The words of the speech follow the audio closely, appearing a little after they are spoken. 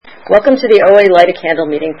Welcome to the OA Light a Candle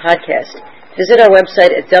Meeting podcast. Visit our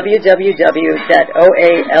website at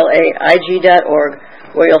www.oalaig.org,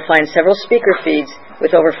 where you'll find several speaker feeds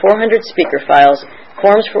with over 400 speaker files,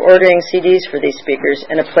 forms for ordering CDs for these speakers,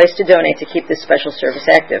 and a place to donate to keep this special service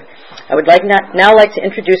active. I would now like to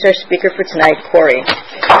introduce our speaker for tonight, Corey.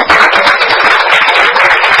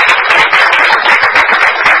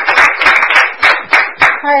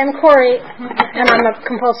 Hi, I'm Corey, and I'm a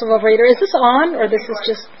compulsive overeater. Is this on, or this is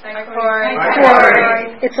just... Corey.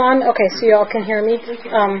 It's on? Okay, so you all can hear me? Good.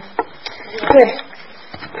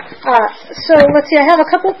 So, let's see, I have a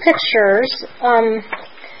couple pictures.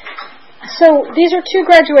 So, these are two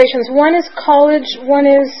graduations. One is college, one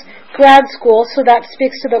is grad school, so that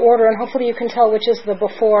speaks to the order, and hopefully you can tell which is the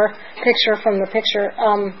before picture from the picture.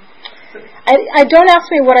 I don't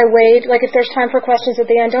ask me what I weighed. Like, if there's time for questions at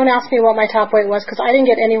the end, don't ask me what my top weight was, because I didn't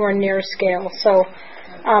get anywhere near scale. So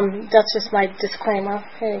that's just my disclaimer.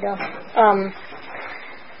 There you go.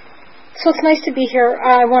 So it's nice to be here.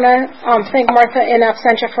 I want to thank Martha in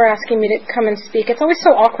absentia for asking me to come and speak. It's always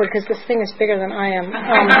so awkward because this thing is bigger than I am.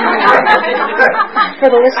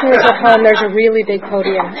 For the listeners at home, there's a really big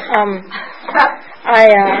podium.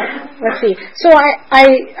 Let's see. So I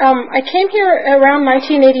came here around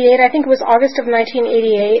 1988. I think it was August of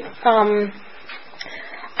 1988.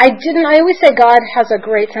 I always say God has a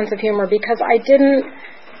great sense of humor, because I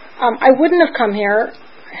wouldn't have come here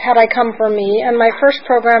had I come for me. And my first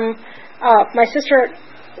program,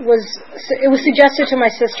 it was suggested to my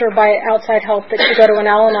sister by outside help that she go to an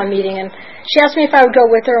Al-Anon meeting, and she asked me if I would go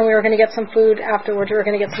with her, and we were going to get some food afterwards. We were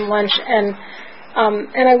going to get some lunch, and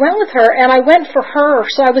I went with her, and I went for her,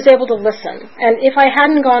 so I was able to listen. And if I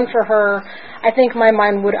hadn't gone for her, I think my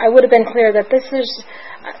mind I would have been clear that this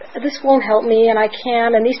won't help me, and I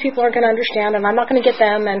can, and these people aren't going to understand, and I'm not going to get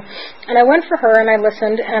them. And I went for her, and I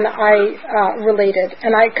listened, and I related,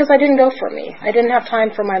 and because I didn't go for me, I didn't have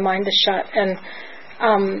time for my mind to shut, and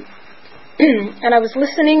and I was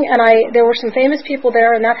listening, and there were some famous people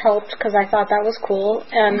there, and that helped because I thought that was cool,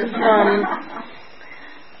 and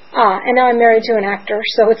now I'm married to an actor,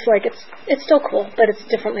 so it's like it's still cool, but it's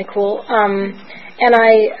differently cool.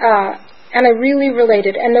 And I really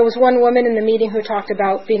related. And there was one woman in the meeting who talked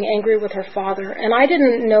about being angry with her father, and I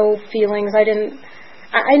didn't know feelings. I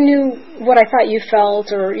knew what I thought you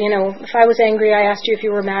felt, or if I was angry, I asked you if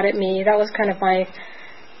you were mad at me. That was kind of my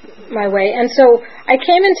way. And so I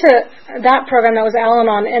came into that program that was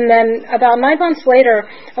Al-Anon, and then about 9 months later,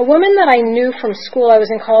 a woman that I knew from school, I was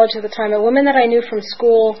in college at the time, a woman that I knew from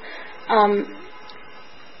school, I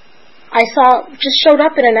saw just showed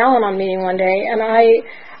up at an Al-Anon meeting one day, and I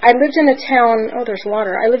lived in a town, there's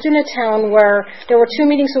water, I lived in a town where there were 2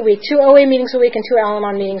 meetings a week, 2 OA meetings a week and 2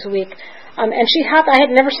 Al-Anon meetings a week. And I had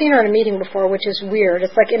never seen her in a meeting before, which is weird.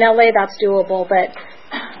 It's like in LA that's doable,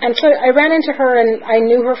 and so I ran into her, and I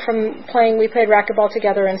knew her from we played racquetball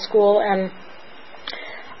together in school, and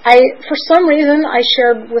for some reason, I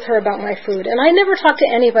shared with her about my food, and I never talked to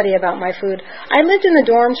anybody about my food. I lived in the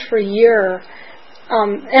dorms for a year,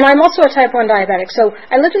 and I'm also a type 1 diabetic, so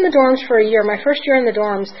I lived in the dorms for a year. My first year in the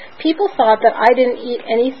dorms, people thought that I didn't eat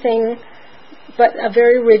anything but a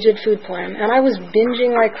very rigid food plan, and I was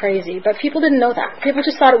binging like crazy, but people didn't know that. People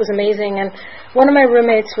just thought it was amazing, and one of my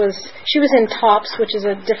roommates she was in TOPS, which is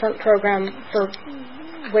a different program for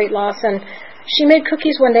weight loss, and she made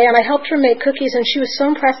cookies one day, and I helped her make cookies, and she was so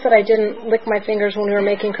impressed that I didn't lick my fingers when we were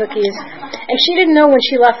making cookies, and she didn't know when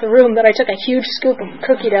she left the room that I took a huge scoop of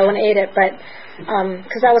cookie dough and ate it, but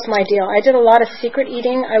because that was my deal. I did a lot of secret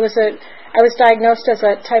eating. I was diagnosed as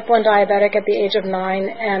a type 1 diabetic at the age of 9,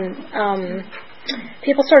 and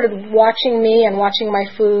people started watching me and watching my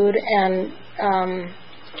food, and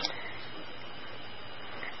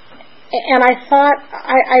I thought,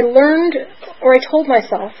 I learned, or I told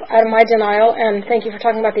myself out of my denial, and thank you for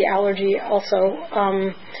talking about the allergy also,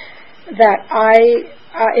 that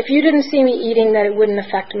if you didn't see me eating, that it wouldn't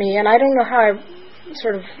affect me. And I don't know how I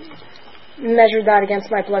sort of measured that against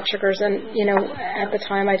my blood sugars, and at the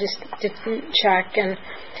time I just didn't check,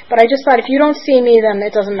 but I just thought, if you don't see me, then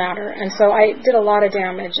it doesn't matter. And so I did a lot of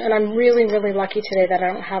damage, and I'm really, really lucky today that I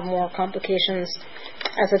don't have more complications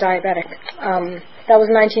as a diabetic. That was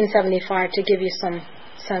 1975, to give you some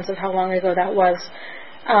sense of how long ago that was.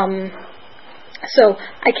 So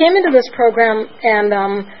I came into this program,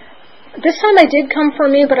 and this time I did come for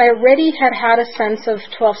me, but I already had a sense of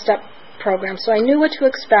 12-step program, so I knew what to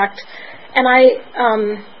expect. And I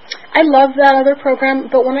loved that other program,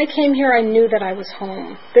 but when I came here, I knew that I was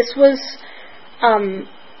home. This was,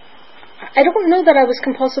 I don't know that I was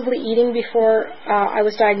compulsively eating before I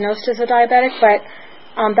was diagnosed as a diabetic, but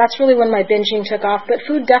That's really when my binging took off. But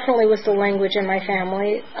food definitely was the language in my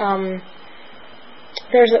family.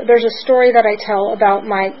 There's a story that I tell about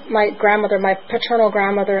my grandmother, my paternal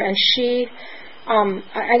grandmother, and she.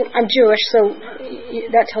 I'm Jewish, so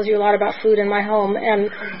that tells you a lot about food in my home. And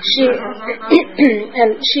she,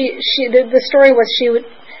 the story was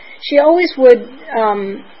she always would.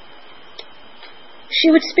 She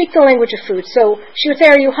would speak the language of food. So she would say,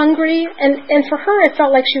 "Are you hungry?" And for her, it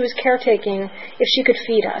felt like she was caretaking if she could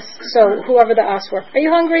feed us. So whoever the us were, "Are you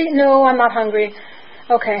hungry?" "No, I'm not hungry."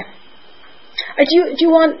 "Okay." Do you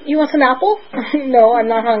want some apple?" "No, I'm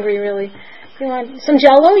not hungry really." "You want some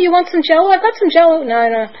Jell-O?" "You want some Jell-O?" "I've got some Jell-O."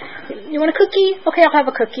 "No. You want a cookie?" "Okay, I'll have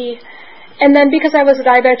a cookie." And then because I was a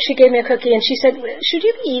diabetic, she gave me a cookie and she said, "Should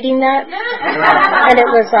you be eating that?" And it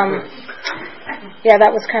was,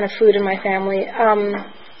 that was kind of food in my family.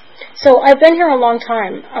 So I've been here a long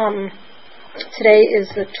time. Today is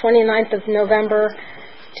the 29th of November,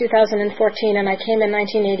 2014, and I came in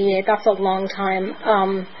 1988. That's a long time.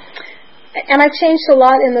 And I've changed a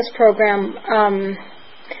lot in this program.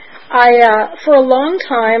 For a long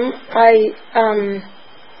time,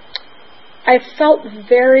 I felt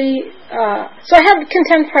very... so I have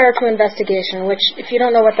contempt prior to investigation, which, if you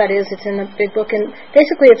don't know what that is, it's in the big book. And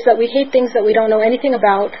basically it's that we hate things that we don't know anything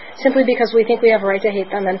about simply because we think we have a right to hate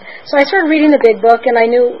them. And so I started reading the big book, and I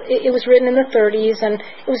knew it was written in the 30s, and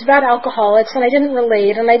it was about alcoholics, and I didn't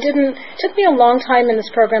relate. And it took me a long time in this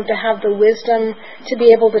program to have the wisdom to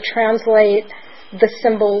be able to translate the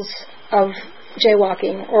symbols of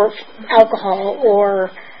jaywalking or alcohol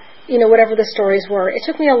or whatever the stories were. It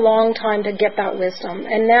took me a long time to get that wisdom.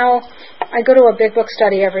 And now I go to a big book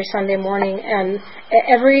study every Sunday morning, and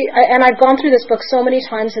I've gone through this book so many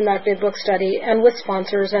times in that big book study and with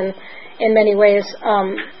sponsors and in many ways.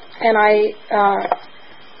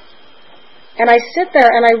 And I sit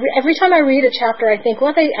there, and every time I read a chapter, I think,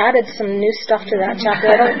 well, they added some new stuff to that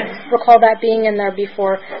chapter. I don't recall that being in there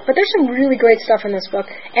before. But there's some really great stuff in this book.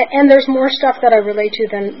 And there's more stuff that I relate to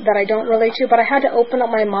than that I don't relate to. But I had to open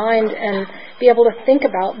up my mind and be able to think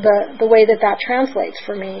about the way that translates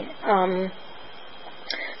for me.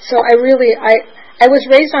 So I was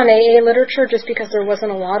raised on AA literature just because there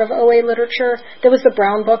wasn't a lot of OA literature. There was the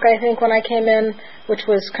Brown book, I think, when I came in, which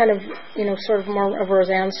was kind of, sort of more of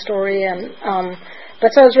Roseanne's story.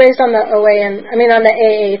 But so I was raised on the on the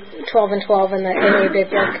AA 12 and 12 and the AA big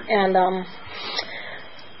book. And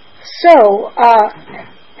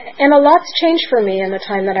and a lot's changed for me in the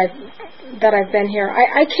time that I've been here.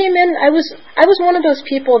 I came in, I was one of those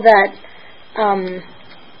people that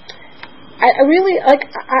I really,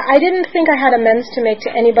 I didn't think I had amends to make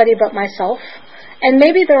to anybody but myself. And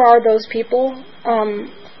maybe there are those people, and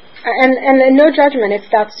no judgment if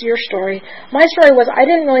that's your story. My story was I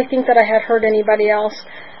didn't really think that I had hurt anybody else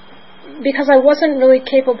because I wasn't really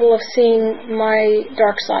capable of seeing my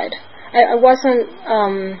dark side. I wasn't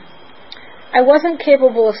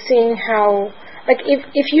capable of seeing how,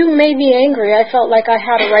 if you made me angry, I felt like I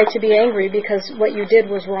had a right to be angry because what you did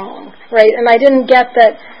was wrong, right? And I didn't get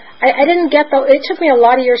that. I didn't get that. It took me a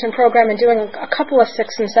lot of years in program and doing a couple of 6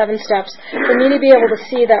 and 7 steps for me to be able to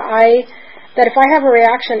see that if I have a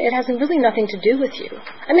reaction, it has really nothing to do with you.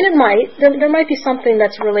 I mean, it might. There might be something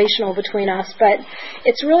that's relational between us, but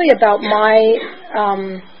it's really about my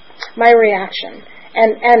reaction.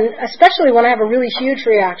 And especially when I have a really huge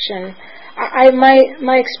reaction,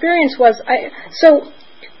 my experience was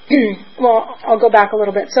well, I'll go back a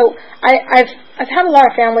little bit. So I've had a lot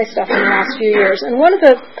of family stuff in the last few years, and one of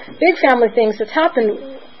the big family things that's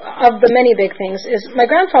happened, of the many big things, is my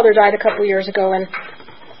grandfather died a couple years ago, and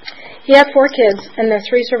he had 4 kids, and there's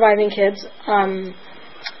 3 surviving kids, and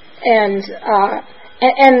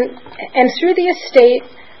through the estate,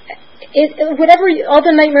 all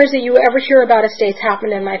the nightmares that you ever hear about estates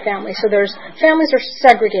happened in my family. So families are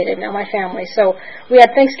segregated now, my family. So we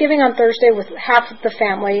had Thanksgiving on Thursday with half of the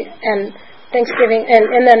family, and Thanksgiving,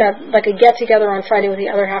 and then a get together on Friday with the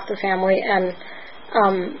other half of the family. And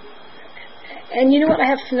you know what? I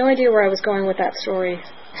have no idea where I was going with that story.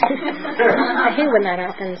 I hate when that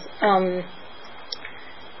happens. I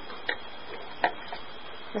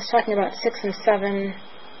was talking about 6 and 7.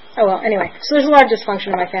 Oh, well, anyway, so there's a lot of dysfunction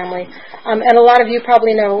in my family. And a lot of you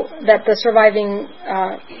probably know that the surviving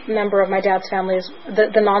member of my dad's family is,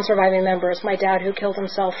 the non-surviving member is my dad, who killed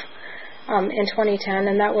himself in 2010.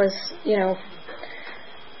 And that was,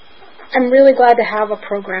 I'm really glad to have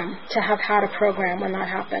had a program when that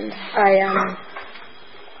happened.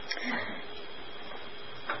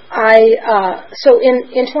 So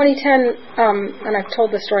in 2010, and I've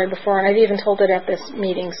told this story before, and I've even told it at this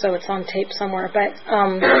meeting, so it's on tape somewhere, but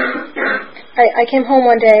I came home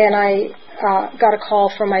one day and I got a call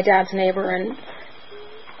from my dad's neighbor, and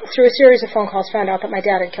through a series of phone calls found out that my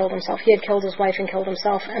dad had killed himself. He had killed his wife and killed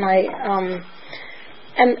himself, and my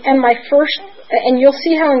first, and you'll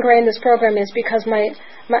see how ingrained this program is, because my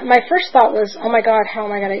first thought was, oh my God, how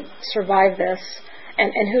am I going to survive this?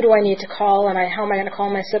 And who do I need to call? And how am I going to call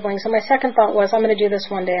my siblings? And my second thought was, I'm going to do this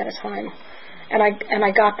one day at a time. And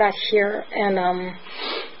I got that here, and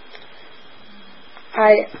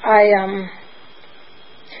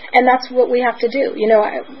and that's what we have to do,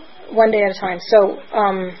 one day at a time. So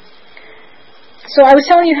I was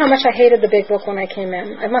telling you how much I hated the big book when I came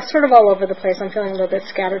in. I'm sort of all over the place. I'm feeling a little bit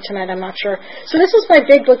scattered tonight. I'm not sure. So this was my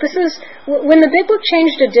big book. This is when the big book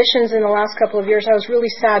changed editions in the last couple of years. I was really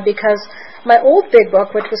sad because my old big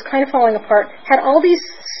book, which was kind of falling apart, had all these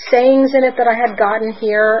sayings in it that I had gotten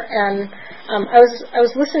here. And I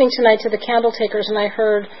was listening tonight to the Candle Takers, and I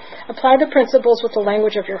heard, apply the principles with the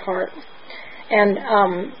language of your heart. And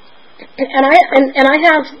I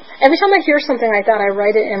have, every time I hear something like that, I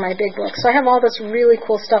write it in my big book. So I have all this really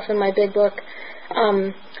cool stuff in my big book.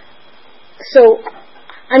 So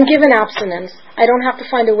I'm given abstinence. I don't have to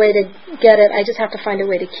find a way to get it. I just have to find a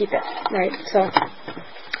way to keep it, right? So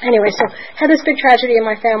anyway, so had this big tragedy in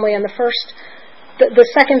my family, and the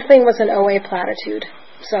second thing was an OA platitude.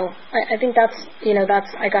 So I think that's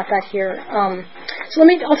I got that here. So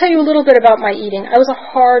I'll tell you a little bit about my eating. I was a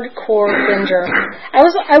hardcore binger.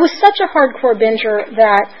 I was such a hardcore binger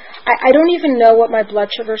that I don't even know what my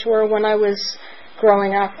blood sugars were when I was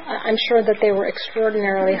growing up. I'm sure that they were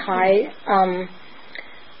extraordinarily high.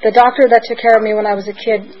 The doctor that took care of me when I was a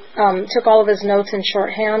kid took all of his notes in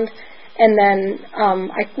shorthand. And then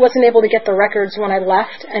I wasn't able to get the records when I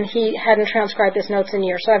left, and he hadn't transcribed his notes in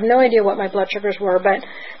years. So I have no idea what my blood sugars were, but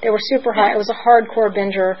they were super high. I was a hardcore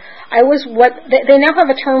binger. I was they now have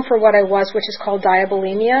a term for what I was, which is called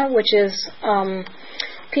diabulimia, which is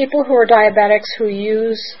people who are diabetics who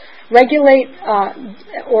regulate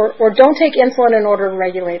or don't take insulin in order to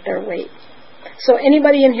regulate their weight. So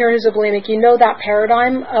anybody in here who's a bulimic, that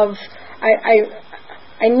paradigm of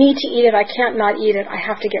I need to eat it. I can't not eat it. I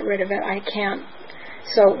have to get rid of it. I can't.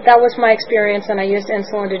 So that was my experience, and I used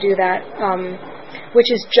insulin to do that, which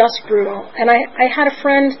is just brutal. And I had a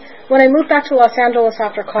friend, when I moved back to Los Angeles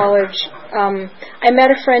after college, I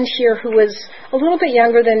met a friend here who was a little bit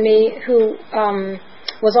younger than me, who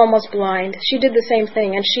was almost blind. She did the same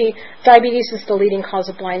thing, and diabetes is the leading cause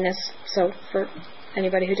of blindness, so for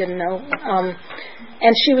anybody who didn't know.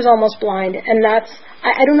 And she was almost blind, and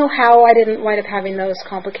I don't know how I didn't wind up having those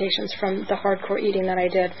complications from the hardcore eating that I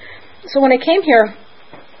did. So when I came here,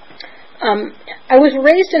 I was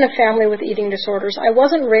raised in a family with eating disorders. I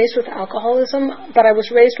wasn't raised with alcoholism, but I was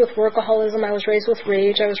raised with workaholism. I was raised with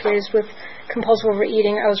rage. I was raised with compulsive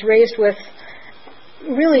overeating. I was raised with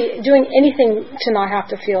really doing anything to not have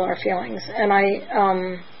to feel our feelings. And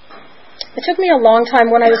it took me a long time.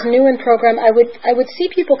 When I was new in program, I would see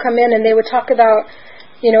people come in, and they would talk about,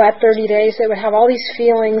 at 30 days, they would have all these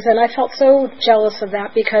feelings, and I felt so jealous of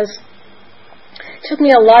that, because it took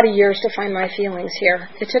me a lot of years to find my feelings here.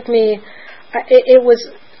 It took me, it was,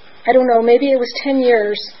 I don't know, maybe it was 10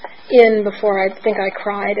 years in before I think I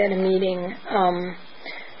cried at a meeting.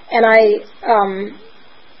 And I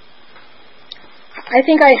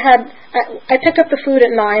think I picked up the food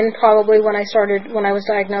at 9 probably when I was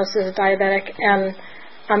diagnosed as a diabetic, and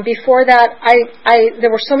before that, there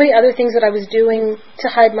were so many other things that I was doing to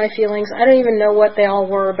hide my feelings. I don't even know what they all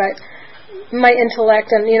were, but my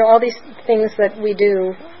intellect and, all these things that we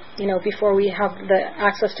do, before we have the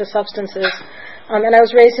access to substances. And I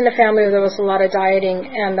was raised in a family where there was a lot of dieting.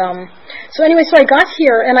 And so I got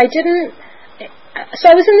here, and so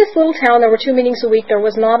I was in this little town. There were 2 meetings a week. There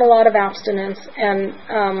was not a lot of abstinence. And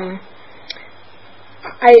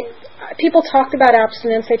people talked about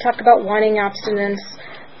abstinence. They talked about wanting abstinence.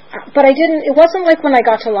 But it wasn't like when I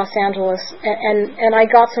got to Los Angeles, and I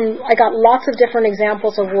got lots of different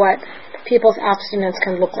examples of what people's abstinence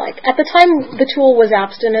can look like. At the time, the tool was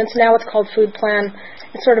abstinence. Now it's called food plan.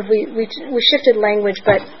 It's sort of, we shifted language,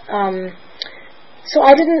 but, so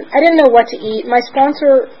I didn't know what to eat. My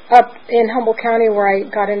sponsor up in Humboldt County, where I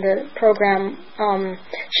got into program,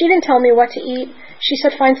 she didn't tell me what to eat. She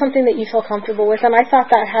said, find something that you feel comfortable with, and I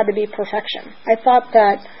thought that had to be perfection. I thought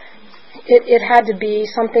that it had to be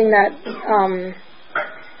something that,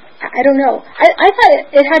 I don't know. I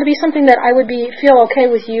thought it had to be something that I would feel okay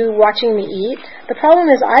with you watching me eat. The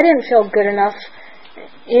problem is I didn't feel good enough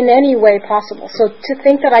in any way possible. So to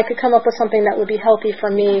think that I could come up with something that would be healthy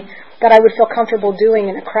for me, that I would feel comfortable doing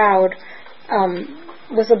in a crowd,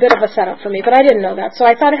 was a bit of a setup for me. But I didn't know that. So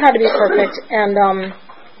I thought it had to be perfect. And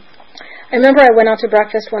I remember I went out to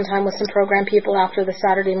breakfast one time with some program people after the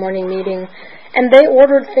Saturday morning meeting, and they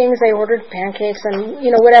ordered things. They ordered pancakes and,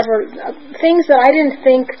 whatever, things that I didn't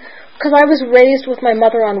think, because I was raised with my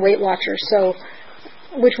mother on Weight Watchers,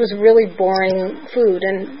 which was really boring food,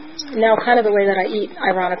 and now kind of the way that I eat,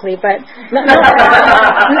 ironically, but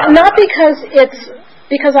not because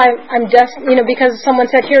I'm just, because someone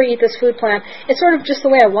said, here, eat this food plan. It's sort of just the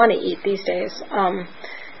way I want to eat these days.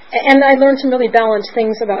 And I learned some really balanced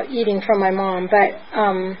things about eating from my mom, but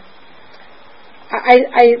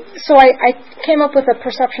I came up with a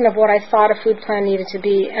perception of what I thought a food plan needed to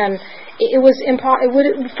be, and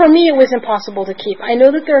for me it was impossible to keep. I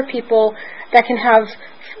know that there are people that can have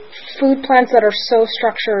food plans that are so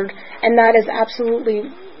structured, and that is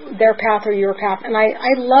absolutely their path or your path. And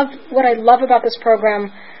what I love about this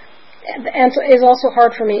program, and is also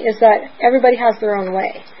hard for me, is that everybody has their own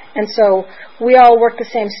way. And so we all work the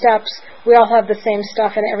same steps, we all have the same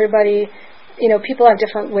stuff, and everybody, people have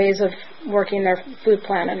different ways of working their food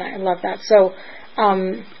plan, and I love that. So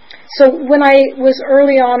when I was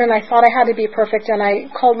early on and I thought I had to be perfect, and I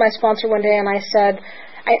called my sponsor one day and I said,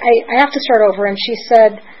 I have to start over, and she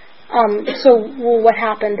said, what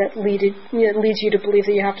happened that leads you to believe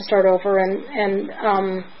that you have to start over? And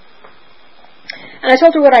I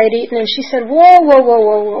told her what I had eaten, and she said,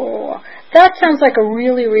 whoa. That sounds like a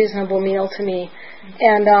really reasonable meal to me.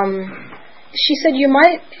 And she said, you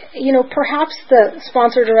might, perhaps the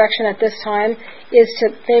sponsor direction at this time is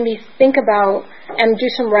to maybe think about and do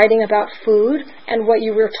some writing about food and what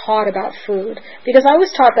you were taught about food. Because I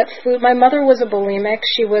was taught that food, my mother was a bulimic,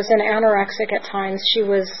 she was an anorexic at times, she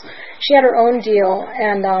had her own deal,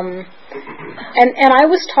 and I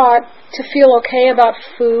was taught to feel okay about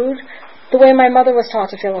food the way my mother was taught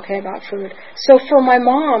to feel okay about food. So for my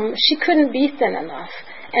mom, she couldn't be thin enough.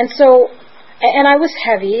 And I was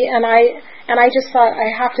heavy, and I just thought I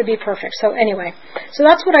have to be perfect. So anyway, so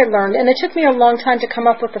that's what I learned, and it took me a long time to come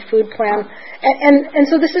up with a food plan. And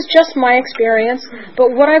so this is just my experience,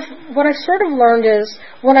 but what I've sort of learned is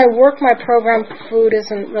when I work my program, food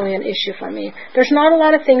isn't really an issue for me. There's not a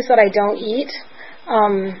lot of things that I don't eat,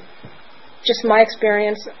 just my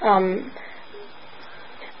experience.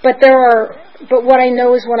 But what I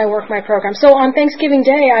know is when I work my program. So on Thanksgiving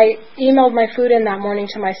Day, I emailed my food in that morning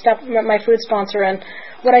to my food sponsor, and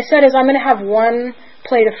what I said is I'm going to have one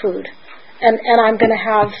plate of food, and I'm going to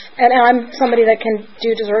have, and I'm somebody that can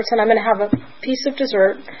do desserts, and I'm going to have a piece of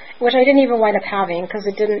dessert, which I didn't even wind up having because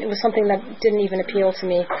it was something that didn't even appeal to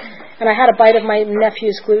me, and I had a bite of my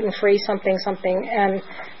nephew's gluten-free something, and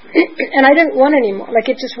I didn't want any more. Like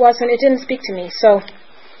it didn't speak to me. So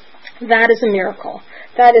that is a miracle.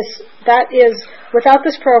 That is without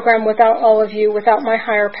this program, without all of you, without my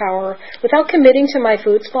higher power, without committing to my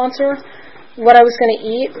food sponsor what I was going to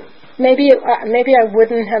eat, maybe I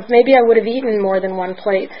wouldn't have. Maybe I would have eaten more than one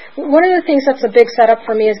plate. One of the things that's a big setup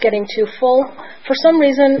for me is getting too full. For some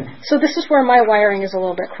reason, so this is where my wiring is a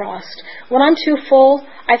little bit crossed. When I'm too full,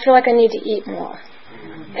 I feel like I need to eat more.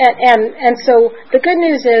 And so the good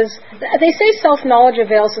news is, they say self-knowledge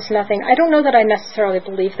avails us nothing. I don't know that I necessarily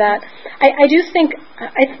believe that. I do think,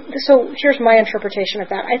 so here's my interpretation of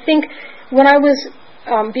that. I think when I was,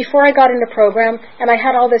 before I got into program and I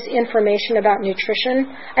had all this information about nutrition,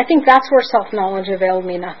 I think that's where self-knowledge availed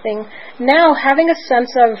me nothing. Now, having a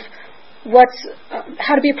sense of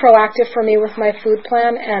how to be proactive for me with my food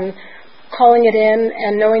plan and calling it in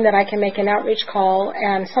and knowing that I can make an outreach call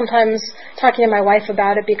and sometimes talking to my wife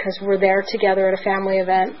about it because we're there together at a family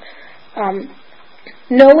event.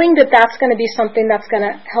 Knowing that that's going to be something that's going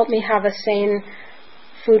to help me have a sane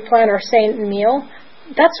food plan or sane meal,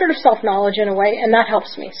 that's sort of self-knowledge in a way, and that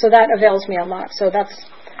helps me. So that avails me a lot. So that's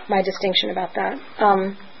my distinction about that.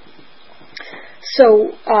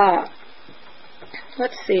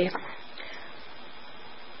 Let's see.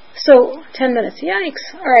 So 10 minutes.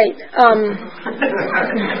 Yikes! All right.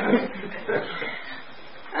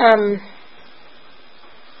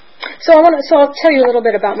 So I'll tell you a little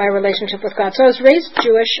bit about my relationship with God. So I was raised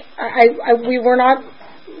Jewish. We were not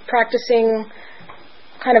practicing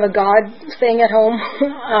kind of a God thing at home.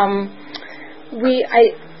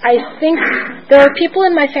 I think there are people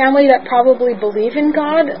in my family that probably believe in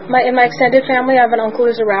God. In my extended family, I have an uncle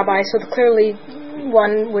who's a rabbi, so clearly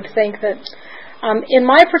one would think that. In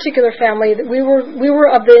my particular family, we were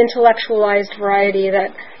of the intellectualized variety that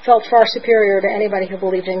felt far superior to anybody who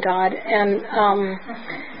believed in God, and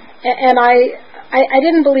I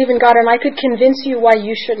didn't believe in God, and I could convince you why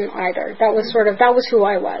you shouldn't either. That was who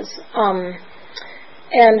I was.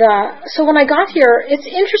 So when I got here, it's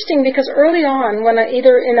interesting because early on,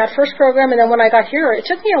 either in that first program and then when I got here, it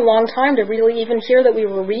took me a long time to really even hear that we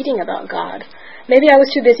were reading about God. maybe I was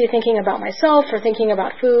too busy thinking about myself or thinking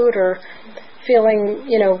about food or feeling,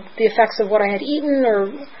 the effects of what I had eaten or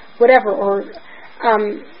whatever, or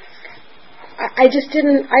I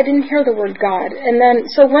didn't hear the word God. And then,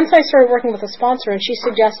 so once I started working with a sponsor and she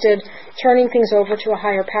suggested turning things over to a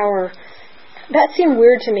higher power, that seemed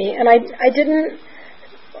weird to me. And I didn't,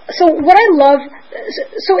 so what I love,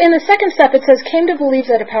 so in the second step it says, came to believe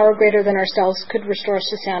that a power greater than ourselves could restore us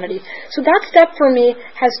to sanity. So that step for me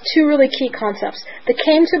has two really key concepts. The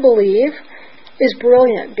came to believe is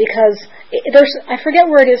brilliant because I forget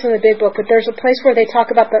where it is in the big book, but there's a place where they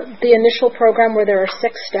talk about the initial program where there are 6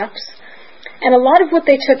 steps. And a lot of what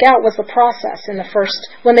they took out was the process in the first,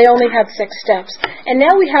 when they only had 6 steps. And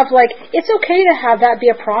now we have it's okay to have that be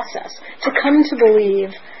a process, to come to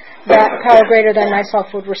believe that power greater than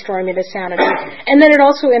myself would restore me to sanity. And then it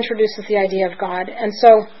also introduces the idea of God. And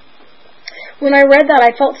so when I read that,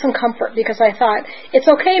 I felt some comfort because I thought, it's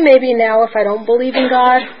okay maybe now if I don't believe in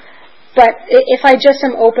God, but if I just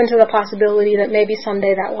am open to the possibility that maybe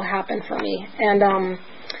someday that will happen for me. And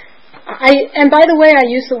by the way, I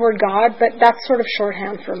use the word God, but that's sort of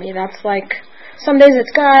shorthand for me. That's some days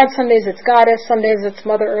it's God, some days it's goddess, some days it's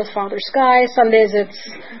Mother Earth, Father Sky, some days it's,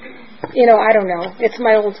 I don't know. It's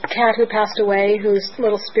my old cat who passed away, whose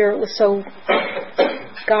little spirit was so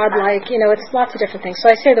God-like. It's lots of different things. So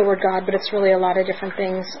I say the word God, but it's really a lot of different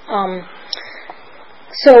things.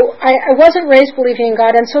 So I wasn't raised believing in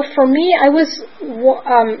God, and so for me, I was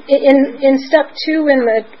in step 2 in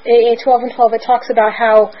the AA 12 and 12. It talks about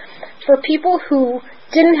how for people who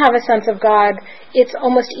didn't have a sense of God, it's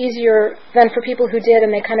almost easier than for people who did,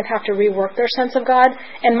 and they kind of have to rework their sense of God.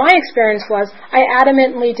 And my experience was I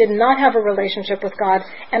adamantly did not have a relationship with God,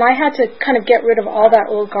 and I had to kind of get rid of all that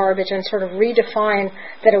old garbage and sort of redefine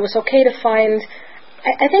that it was okay to find.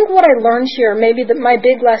 I think what I learned here, maybe my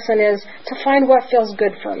big lesson is to find what feels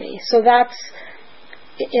good for me. So that's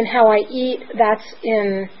in how I eat. That's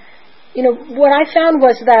in, what I found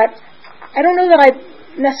was that I don't know that I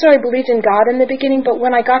necessarily believed in God in the beginning, but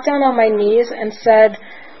when I got down on my knees and said,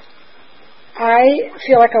 I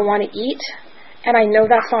feel like I want to eat, and I know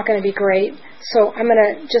that's not going to be great, so I'm going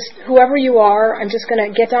to just, whoever you are, I'm just going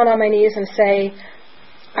to get down on my knees and say,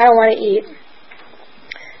 I don't want to eat,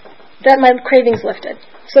 that my cravings lifted.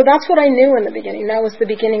 So that's what I knew in the beginning. That was the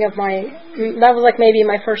beginning of that was maybe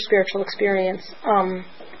my first spiritual experience.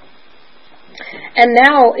 And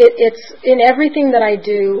now it's in everything that I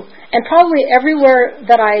do, and probably everywhere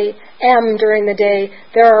that I am during the day,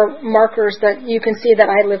 there are markers that you can see that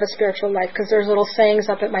I live a spiritual life, because there's little sayings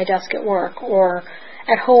up at my desk at work, or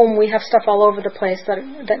at home we have stuff all over the place that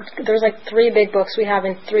there's 3 big books we have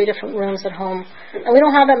in 3 different rooms at home, and we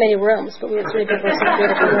don't have that many rooms, but we have 3 big books in 3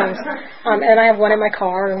 different rooms, and I have one in my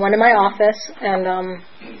car and one in my office, and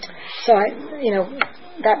so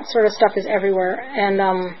that sort of stuff is everywhere,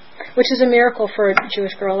 and which is a miracle for a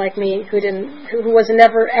Jewish girl like me who was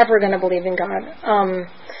never ever going to believe in God.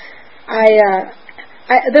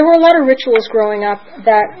 There were a lot of rituals growing up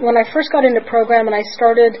that when I first got into program and I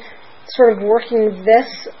started sort of working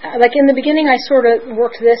this, in the beginning I sort of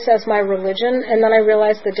worked this as my religion, and then I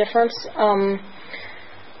realized the difference.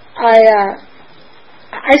 I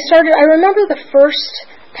remember the first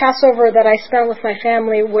Passover that I spent with my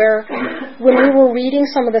family, where when we were reading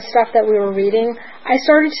some of the stuff that we were reading, I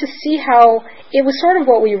started to see how it was sort of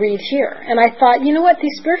what we read here. And I thought, you know what,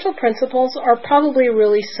 these spiritual principles are probably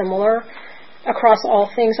really similar across all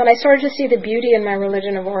things. And I started to see the beauty in my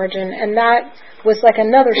religion of origin, and that was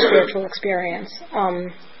another spiritual experience.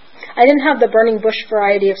 I didn't have the burning bush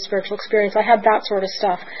variety of spiritual experience. I had that sort of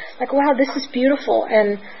stuff. Wow, this is beautiful.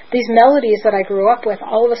 And these melodies that I grew up with,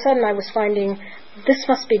 all of a sudden I was finding, this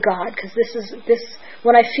must be God, because this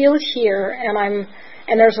when I feel it here and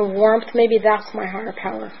there's a warmth, maybe that's my higher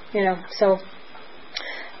power, So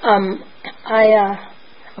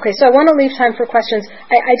okay, so I want to leave time for questions.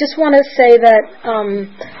 I just want to say that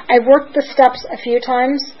I've worked the steps a few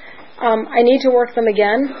times. I need to work them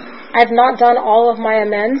again. I've not done all of my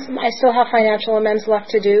amends. I still have financial amends left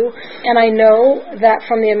to do, and I know that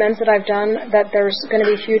from the amends that I've done that there's going to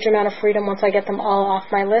be a huge amount of freedom once I get them all off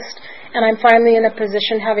my list. And I'm finally in a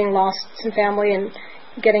position, having lost some family and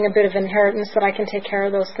getting a bit of inheritance, that I can take care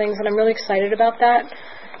of those things, and I'm really excited about that.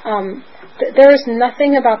 There is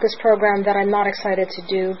nothing about this program that I'm not excited to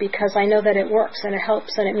do, because I know that it works and it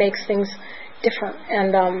helps and it makes things different.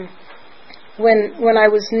 And when I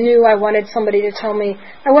was new, I wanted somebody to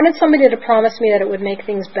promise me that it would make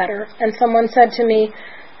things better. And someone said to me,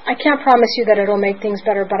 I can't promise you that it'll make things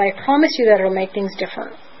better, but I promise you that it'll make things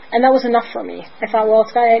different. And that was enough for me. I thought, well,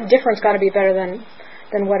 different's got to be better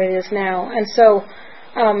than what it is now. And so,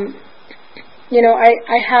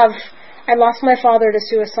 I lost my father to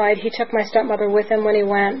suicide. He took my stepmother with him when he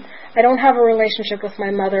went. I don't have a relationship with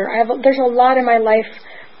my mother. There's a lot in my life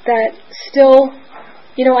that still,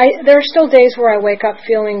 there are still days where I wake up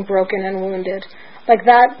feeling broken and wounded. Like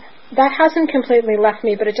that hasn't completely left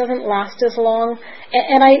me, but it doesn't last as long.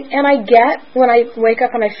 And I get when I wake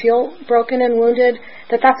up and I feel broken and wounded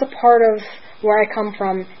that's a part of where I come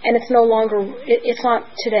from, and it's no longer, it's not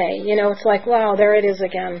today. It's like, wow, there it is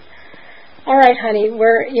again. All right, honey,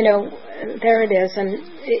 there it is, and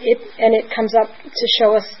it comes up to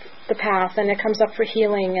show us the path, and it comes up for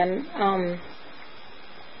healing, and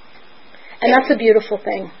that's a beautiful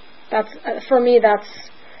thing. That's for me.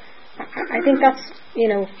 I think that's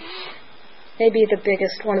maybe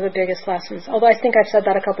one of the biggest lessons. Although I think I've said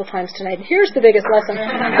that a couple times tonight. Here's the biggest lesson.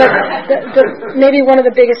 But maybe one of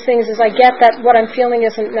the biggest things is I get that what I'm feeling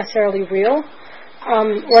isn't necessarily real.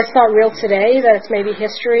 Or it's not real today, that it's maybe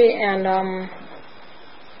history,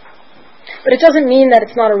 but it doesn't mean that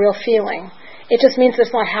it's not a real feeling. It just means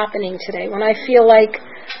it's not happening today. When I feel like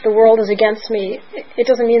the world is against me, it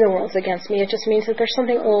doesn't mean the world's against me. It just means that there's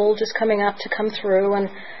something old just coming up to come through, and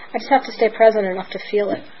I just have to stay present enough to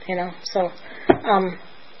feel it, So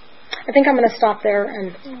I think I'm going to stop there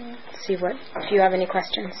and see if you have any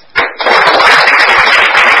questions.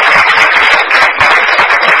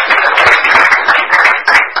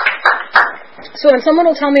 So, and someone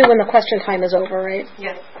will tell me when the question time is over, right?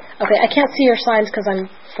 Yes. Okay, I can't see your signs because I'm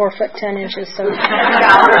 4'10", so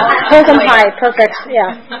hold them high. Perfect.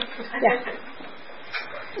 Yeah.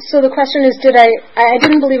 So the question is, I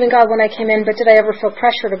didn't believe in God when I came in, but did I ever feel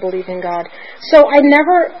pressure to believe in God? So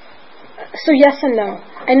yes and no.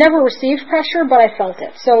 I never received pressure, but I felt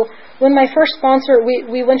it. So when my first sponsor,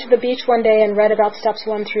 we went to the beach one day and read about steps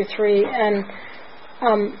 1 through 3, and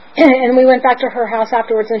we went back to her house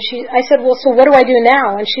afterwards, and I said, well, so what do I do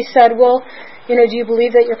now? And she said, well, do you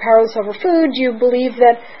believe that you're powerless over food? Do you believe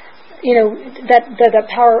that, that the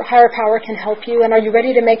higher power can help you? And are you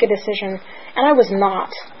ready to make a decision? And I was not.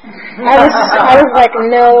 I was like,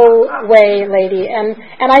 no way, lady. And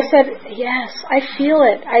I said, yes, I feel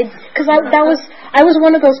it. Because I was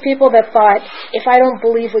one of those people that thought, if I don't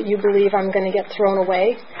believe what you believe, I'm going to get thrown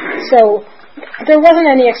away. So there wasn't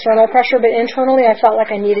any external pressure, but internally I felt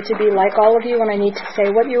like I needed to be like all of you, and I need to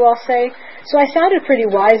say what you all say. So I sounded pretty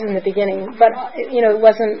wise in the beginning, but it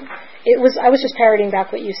wasn't. I was just parroting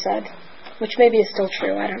back what you said, which maybe is still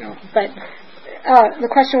true. I don't know. But the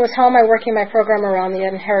question was, how am I working my program around the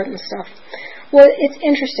inheritance stuff? Well, it's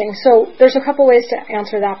interesting. So there's a couple ways to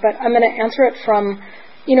answer that, but I'm going to answer it from,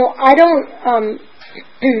 I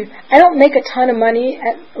don't make a ton of money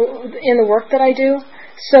in the work that I do.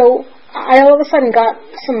 So I all of a sudden got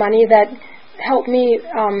some money that helped me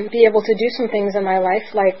be able to do some things in my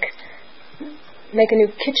life, like make a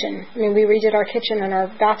new kitchen. I mean, we redid our kitchen and our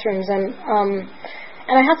bathrooms, and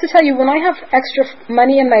I have to tell you, when I have extra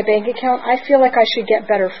money in my bank account, I feel like I should get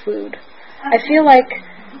better food. I feel like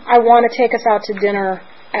I want to take us out to dinner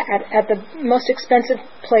at the most expensive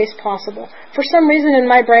place possible. For some reason in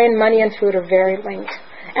my brain, money and food are very linked.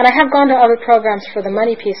 And I have gone to other programs for the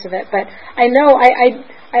money piece of it, but I know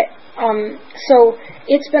so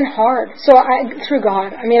it's been hard. So through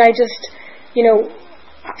God, I mean, I just,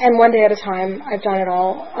 and one day at a time, I've done it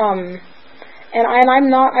all. And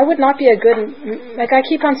I would not be a good, like I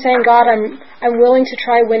keep on saying, God, I'm willing to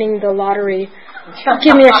try winning the lottery.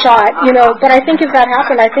 Give me a shot, but I think if that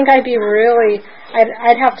happened, I think I'd be really,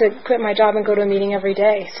 I'd have to quit my job and go to a meeting every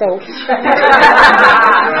day. So,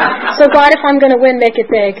 so God, if I'm going to win, make it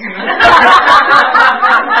big.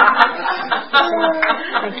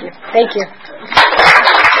 Thank you.